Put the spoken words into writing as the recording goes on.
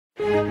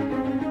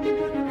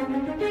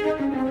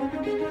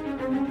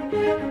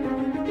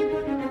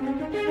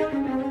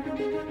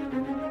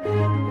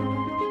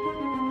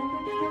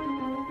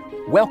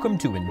Welcome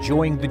to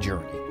Enjoying the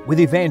Journey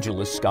with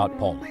Evangelist Scott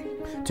Pauley.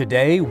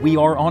 Today we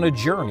are on a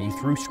journey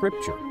through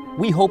Scripture.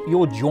 We hope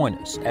you'll join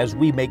us as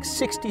we make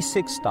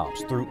 66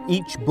 stops through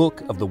each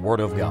book of the Word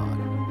of God.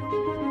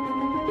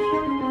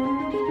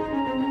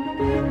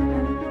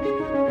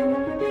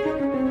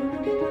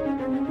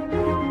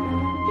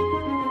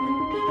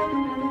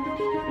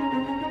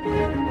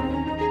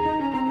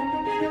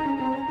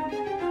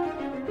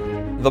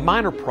 The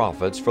minor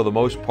prophets, for the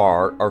most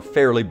part, are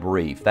fairly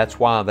brief. That's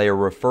why they are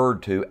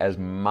referred to as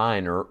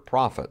minor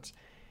prophets.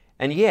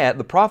 And yet,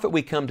 the prophet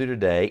we come to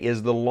today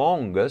is the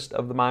longest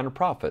of the minor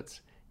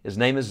prophets. His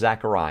name is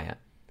Zechariah.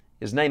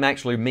 His name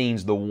actually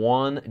means the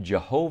one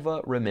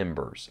Jehovah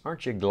remembers.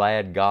 Aren't you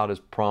glad God has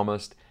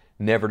promised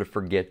never to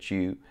forget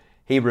you?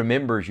 He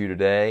remembers you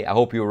today. I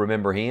hope you'll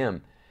remember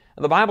Him.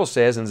 The Bible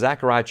says in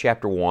Zechariah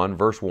chapter 1,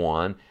 verse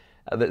 1,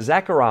 that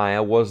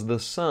Zechariah was the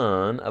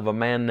son of a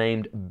man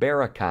named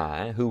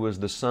Berechiah, who was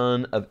the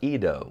son of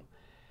Iddo.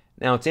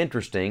 Now it's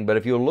interesting, but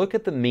if you look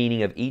at the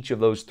meaning of each of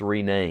those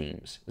three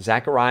names,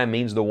 Zechariah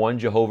means the one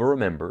Jehovah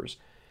remembers,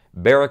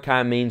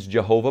 Berechiah means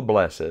Jehovah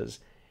blesses,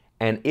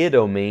 and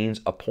Iddo means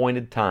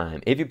appointed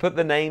time. If you put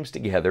the names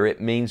together,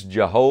 it means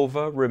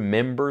Jehovah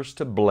remembers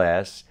to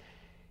bless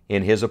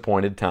in His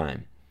appointed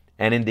time.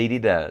 And indeed He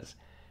does.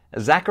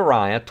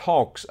 Zechariah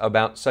talks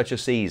about such a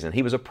season.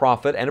 He was a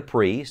prophet and a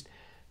priest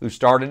who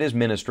started his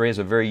ministry as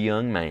a very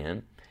young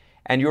man.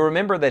 And you'll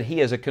remember that he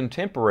is a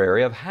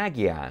contemporary of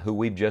Haggai, who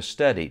we've just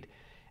studied.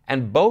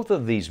 And both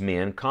of these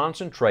men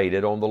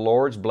concentrated on the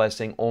Lord's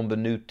blessing on the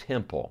new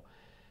temple.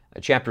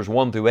 Chapters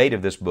 1 through 8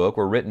 of this book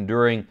were written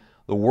during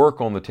the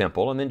work on the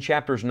temple, and then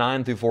chapters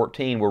 9 through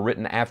 14 were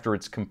written after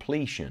its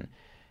completion.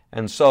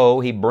 And so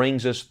he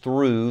brings us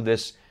through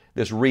this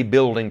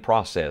rebuilding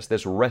process,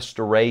 this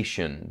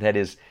restoration that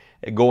is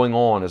going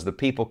on as the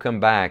people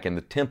come back and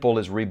the temple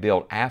is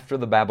rebuilt after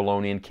the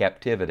Babylonian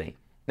captivity.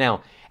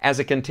 Now, as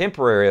a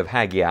contemporary of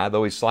Haggai,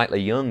 though he's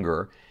slightly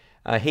younger,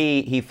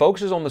 he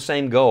focuses on the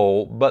same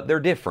goal, but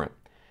they're different.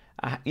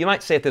 You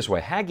might say it this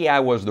way: Haggai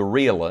was the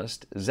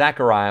realist,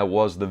 Zechariah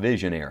was the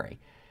visionary.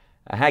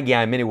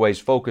 Haggai in many ways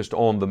focused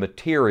on the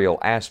material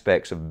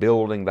aspects of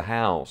building the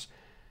house,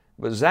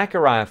 but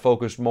Zechariah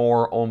focused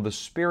more on the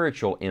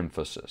spiritual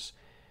emphasis.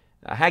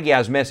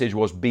 Haggai's message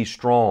was, be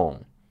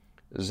strong.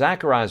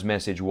 Zechariah's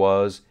message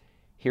was,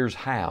 here's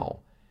how.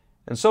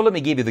 And so let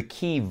me give you the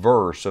key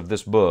verse of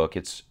this book.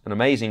 It's an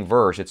amazing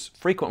verse. It's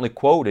frequently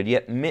quoted,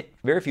 yet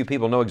very few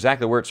people know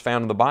exactly where it's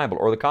found in the Bible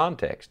or the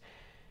context.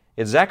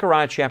 It's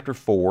Zechariah chapter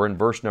 4 and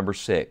verse number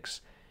 6.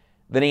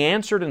 Then he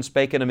answered and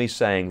spake unto me,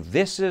 saying,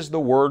 This is the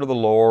word of the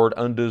Lord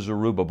unto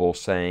Zerubbabel,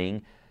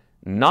 saying,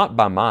 Not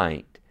by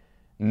might,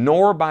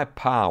 nor by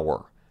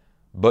power,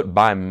 but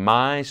by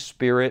my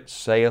Spirit,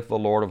 saith the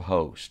Lord of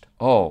hosts.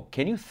 Oh,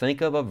 can you think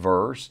of a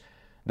verse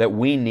that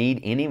we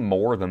need any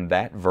more than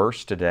that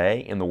verse today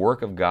in the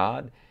work of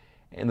God?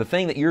 And the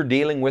thing that you're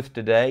dealing with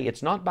today,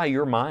 it's not by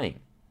your might.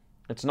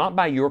 It's not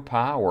by your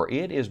power.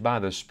 It is by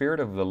the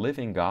Spirit of the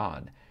living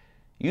God.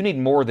 You need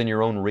more than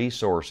your own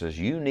resources.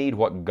 You need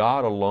what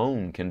God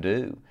alone can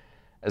do.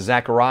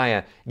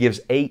 Zechariah gives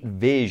 8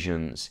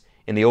 visions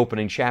in the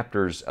opening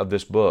chapters of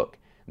this book.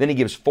 Then he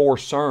gives 4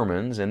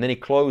 sermons, and then he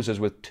closes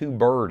with 2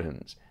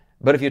 burdens.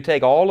 But if you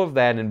take all of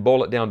that and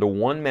boil it down to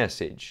one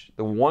message,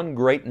 the one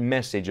great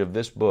message of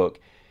this book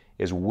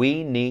is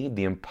we need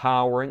the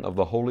empowering of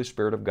the Holy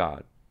Spirit of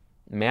God.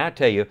 May I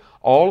tell you,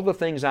 all of the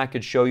things I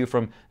could show you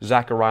from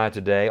Zechariah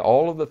today,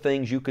 all of the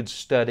things you could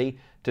study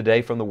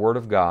today from the Word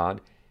of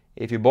God,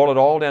 if you boil it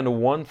all down to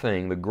one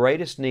thing, the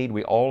greatest need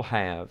we all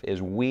have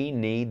is we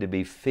need to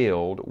be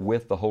filled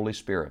with the Holy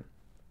Spirit.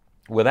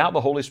 Without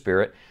the Holy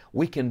Spirit,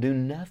 we can do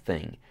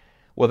nothing.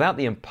 Without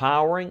the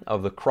empowering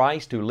of the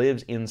Christ who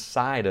lives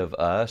inside of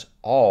us,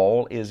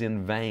 all is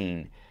in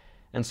vain.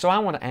 And so I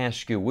want to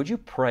ask you, would you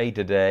pray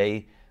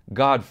today,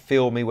 God,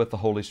 fill me with the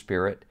Holy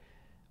Spirit?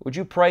 Would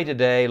you pray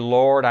today,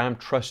 Lord, I'm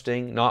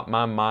trusting not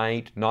my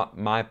might, not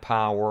my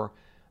power,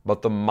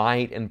 but the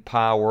might and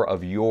power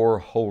of your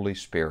Holy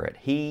Spirit.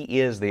 He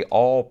is the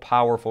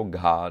all-powerful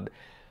God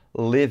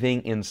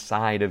living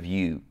inside of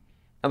you.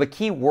 Now the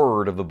key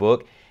word of the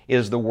book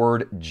is the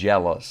word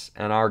jealous,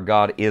 and our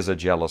God is a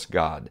jealous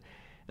God.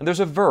 And there's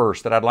a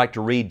verse that I'd like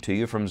to read to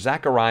you from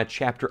Zechariah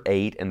chapter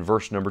 8 and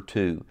verse number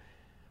 2,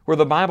 where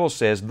the Bible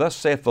says, Thus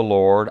saith the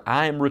Lord,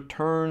 I am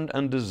returned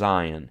unto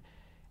Zion,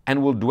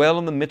 and will dwell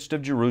in the midst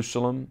of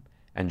Jerusalem,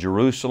 and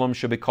Jerusalem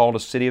shall be called a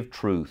city of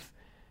truth,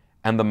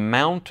 and the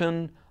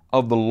mountain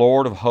of the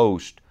Lord of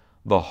hosts,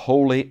 the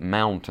holy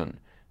mountain.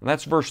 And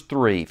that's verse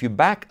 3. If you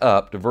back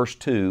up to verse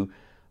 2,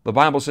 the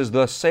Bible says,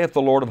 Thus saith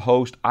the Lord of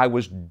hosts, I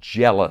was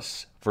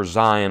jealous for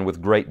Zion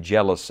with great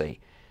jealousy,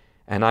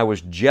 and I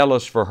was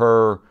jealous for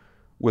her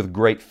with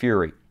great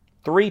fury.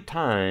 3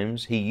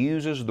 times he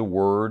uses the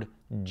word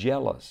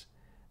jealous.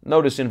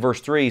 Notice in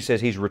verse 3 he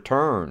says he's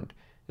returned.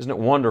 Isn't it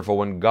wonderful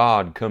when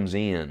God comes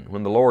in,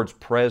 when the Lord's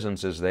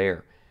presence is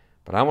there?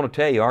 But I want to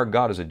tell you, our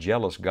God is a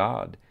jealous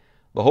God.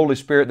 The Holy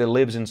Spirit that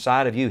lives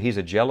inside of you, He's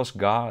a jealous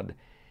God.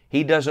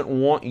 He doesn't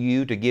want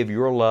you to give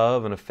your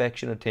love and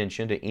affection and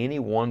attention to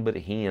anyone but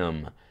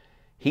Him.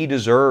 He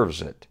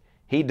deserves it.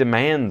 He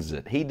demands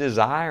it. He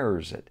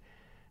desires it.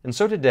 And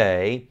so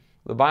today,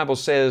 the Bible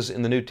says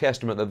in the New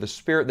Testament that the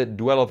Spirit that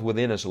dwelleth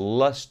within us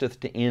lusteth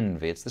to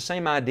envy. It's the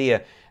same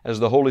idea as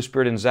the Holy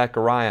Spirit in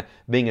Zechariah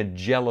being a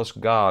jealous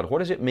God. What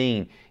does it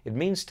mean? It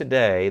means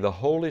today the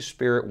Holy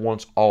Spirit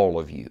wants all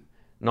of you,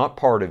 not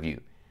part of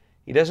you.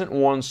 He doesn't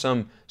want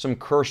some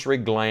cursory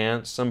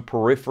glance, some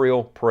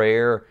peripheral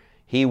prayer.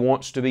 He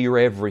wants to be your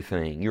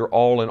everything, your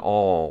all in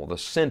all, the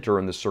center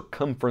and the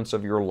circumference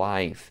of your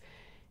life.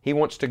 He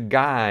wants to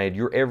guide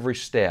your every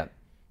step,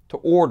 to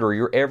order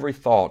your every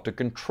thought, to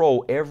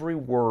control every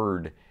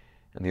word.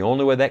 And the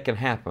only way that can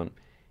happen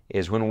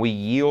is when we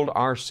yield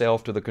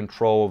ourselves to the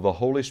control of the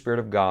Holy Spirit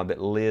of God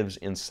that lives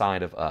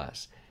inside of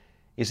us.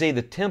 You see,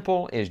 the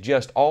temple is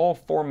just all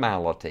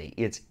formality.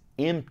 It's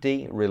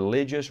empty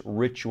religious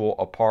ritual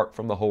apart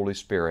from the Holy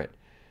Spirit.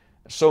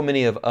 So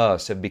many of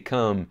us have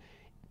become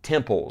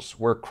temples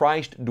where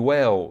Christ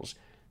dwells,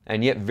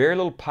 and yet very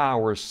little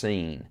power is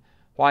seen.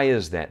 Why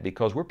is that?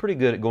 Because we're pretty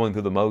good at going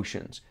through the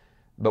motions,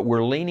 but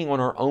we're leaning on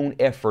our own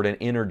effort and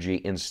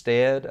energy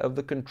instead of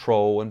the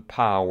control and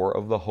power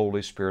of the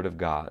Holy Spirit of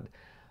God.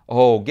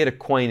 Oh, get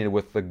acquainted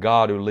with the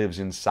God who lives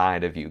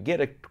inside of you.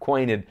 Get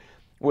acquainted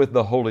with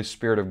the Holy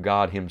Spirit of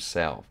God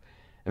Himself.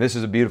 And this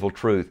is a beautiful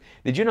truth.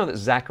 Did you know that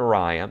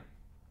Zechariah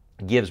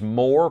gives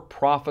more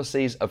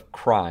prophecies of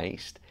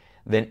Christ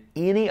than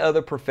any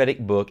other prophetic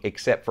book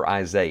except for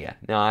Isaiah?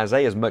 Now,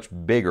 Isaiah is much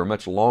bigger,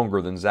 much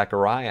longer than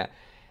Zechariah,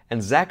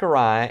 and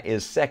Zechariah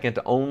is second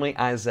to only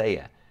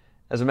Isaiah.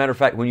 As a matter of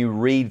fact, when you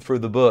read through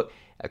the book,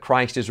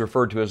 Christ is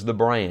referred to as the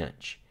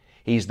branch.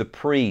 He's the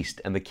priest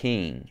and the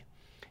king.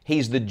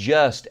 He's the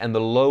just and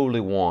the lowly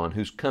one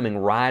who's coming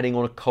riding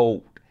on a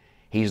colt.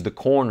 He's the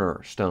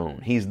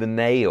cornerstone. He's the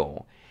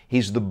nail.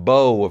 He's the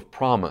bow of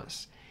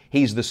promise.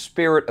 He's the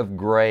Spirit of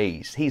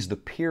grace. He's the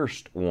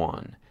pierced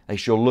one. They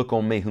shall look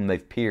on me whom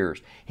they've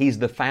pierced. He's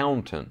the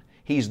fountain.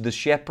 He's the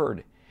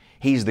shepherd.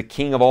 He's the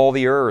King of all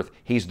the earth.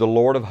 He's the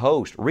Lord of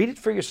hosts. Read it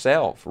for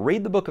yourself.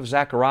 Read the book of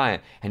Zechariah,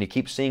 and you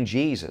keep seeing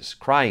Jesus,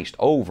 Christ,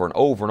 over and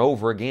over and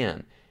over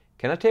again.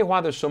 Can I tell you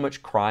why there's so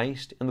much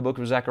Christ in the book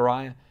of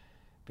Zechariah?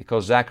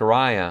 Because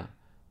Zechariah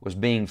was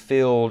being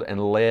filled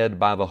and led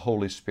by the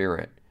Holy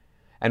Spirit.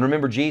 And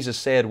remember, Jesus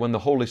said, when the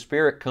Holy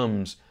Spirit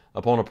comes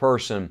upon a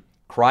person,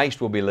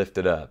 Christ will be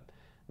lifted up.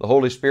 The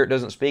Holy Spirit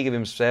doesn't speak of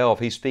Himself.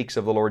 He speaks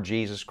of the Lord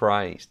Jesus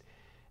Christ.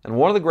 And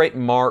one of the great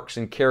marks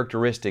and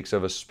characteristics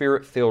of a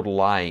Spirit-filled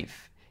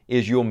life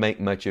is you'll make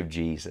much of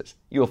Jesus.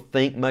 You'll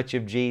think much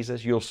of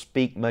Jesus. You'll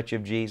speak much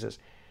of Jesus.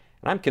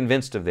 And I'm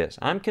convinced of this.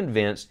 I'm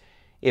convinced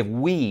if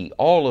we,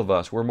 all of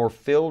us, were more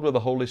filled with the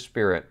Holy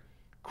Spirit,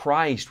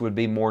 Christ would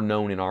be more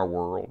known in our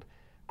world.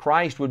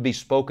 Christ would be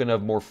spoken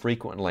of more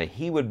frequently.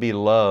 He would be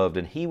loved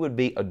and He would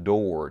be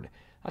adored.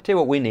 I'll tell you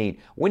what we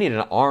need. We need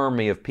an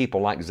army of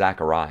people like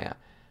Zechariah.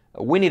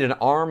 We need an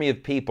army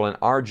of people in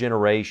our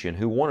generation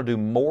who want to do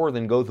more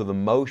than go through the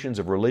motions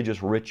of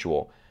religious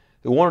ritual,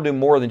 who want to do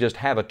more than just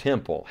have a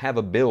temple, have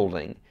a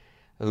building,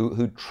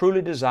 who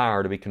truly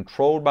desire to be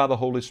controlled by the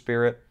Holy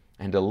Spirit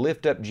and to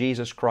lift up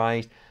Jesus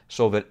Christ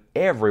so that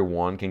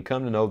everyone can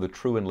come to know the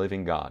true and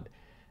living God.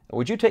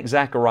 Would you take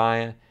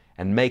Zechariah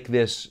and make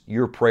this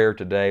your prayer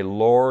today?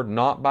 Lord,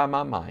 not by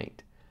my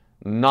might,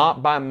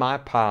 not by my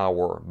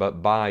power,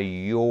 but by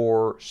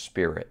Your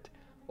Spirit.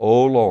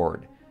 Oh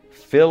Lord,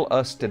 fill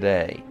us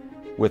today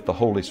with the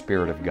Holy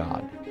Spirit of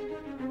God.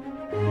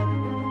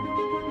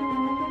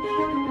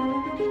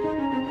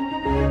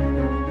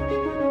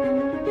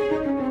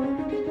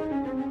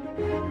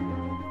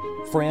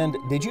 Friend,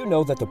 did you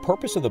know that the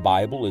purpose of the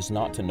Bible is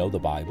not to know the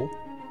Bible,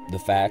 the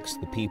facts,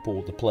 the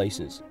people, the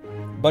places,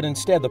 but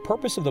instead the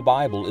purpose of the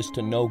Bible is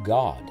to know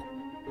God?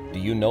 Do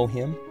you know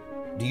Him?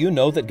 Do you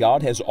know that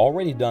God has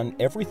already done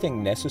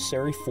everything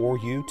necessary for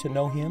you to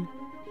know Him?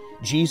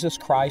 Jesus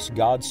Christ,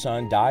 God's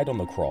Son, died on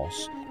the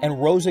cross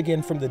and rose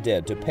again from the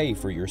dead to pay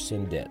for your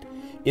sin debt.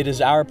 It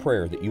is our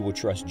prayer that you will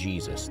trust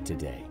Jesus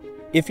today.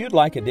 If you'd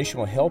like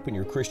additional help in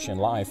your Christian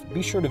life,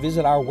 be sure to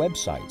visit our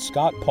website,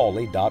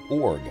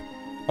 scottpauley.org.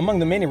 Among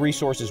the many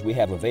resources we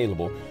have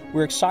available,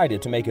 we're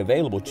excited to make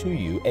available to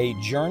you a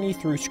Journey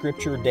Through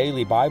Scripture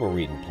daily Bible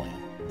reading plan.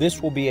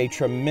 This will be a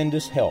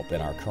tremendous help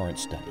in our current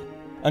study.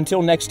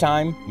 Until next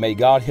time, may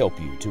God help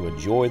you to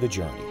enjoy the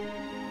journey.